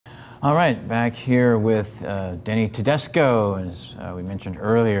All right, back here with Denny Tedesco. As we mentioned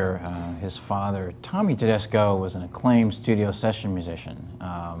earlier, his father, Tommy Tedesco, was an acclaimed studio session musician.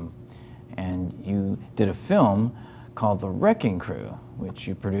 And you did a film called The Wrecking Crew, which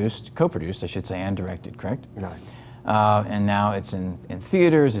you produced, co-produced, I should say, and directed, correct? Right. And now it's in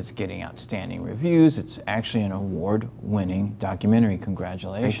theaters, it's getting outstanding reviews, it's actually an award-winning documentary.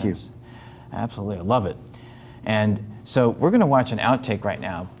 Congratulations. Thank you. Absolutely, I love it. And so we're going to watch an outtake right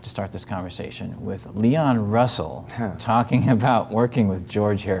now to start this conversation with Leon Russell talking about working with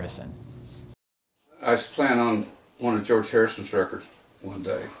George Harrison. I was playing on one of George Harrison's records one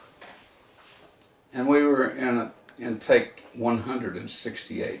day, and we were in take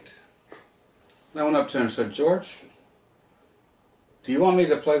 168. And I went up to him and said, "George, do you want me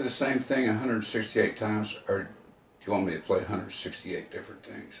to play the same thing 168 times, or do you want me to play 168 different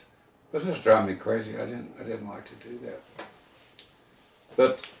things?" But this drove me crazy. I didn't like to do that.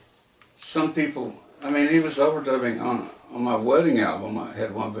 But some people, I mean, he was overdubbing on my wedding album. I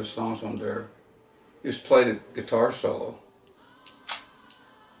had one of his songs on there. He just played a guitar solo,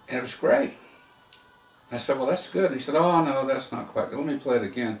 and it was great. I said, "Well, that's good." And he said, "Oh, no, that's not quite good. Let me play it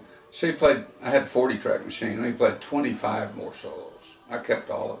again." So he played, I had a 40-track machine, and he played 25 more solos. I kept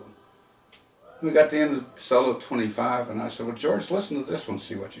all of them. We got to the end of solo 25, and I said, "Well, George, listen to this one,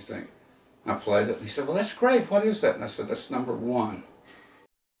 see what you think." I played it, and he said, "Well, that's great. What is that?" And I said, "That's number 1.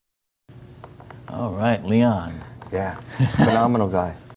 All right, Leon. Yeah, phenomenal guy.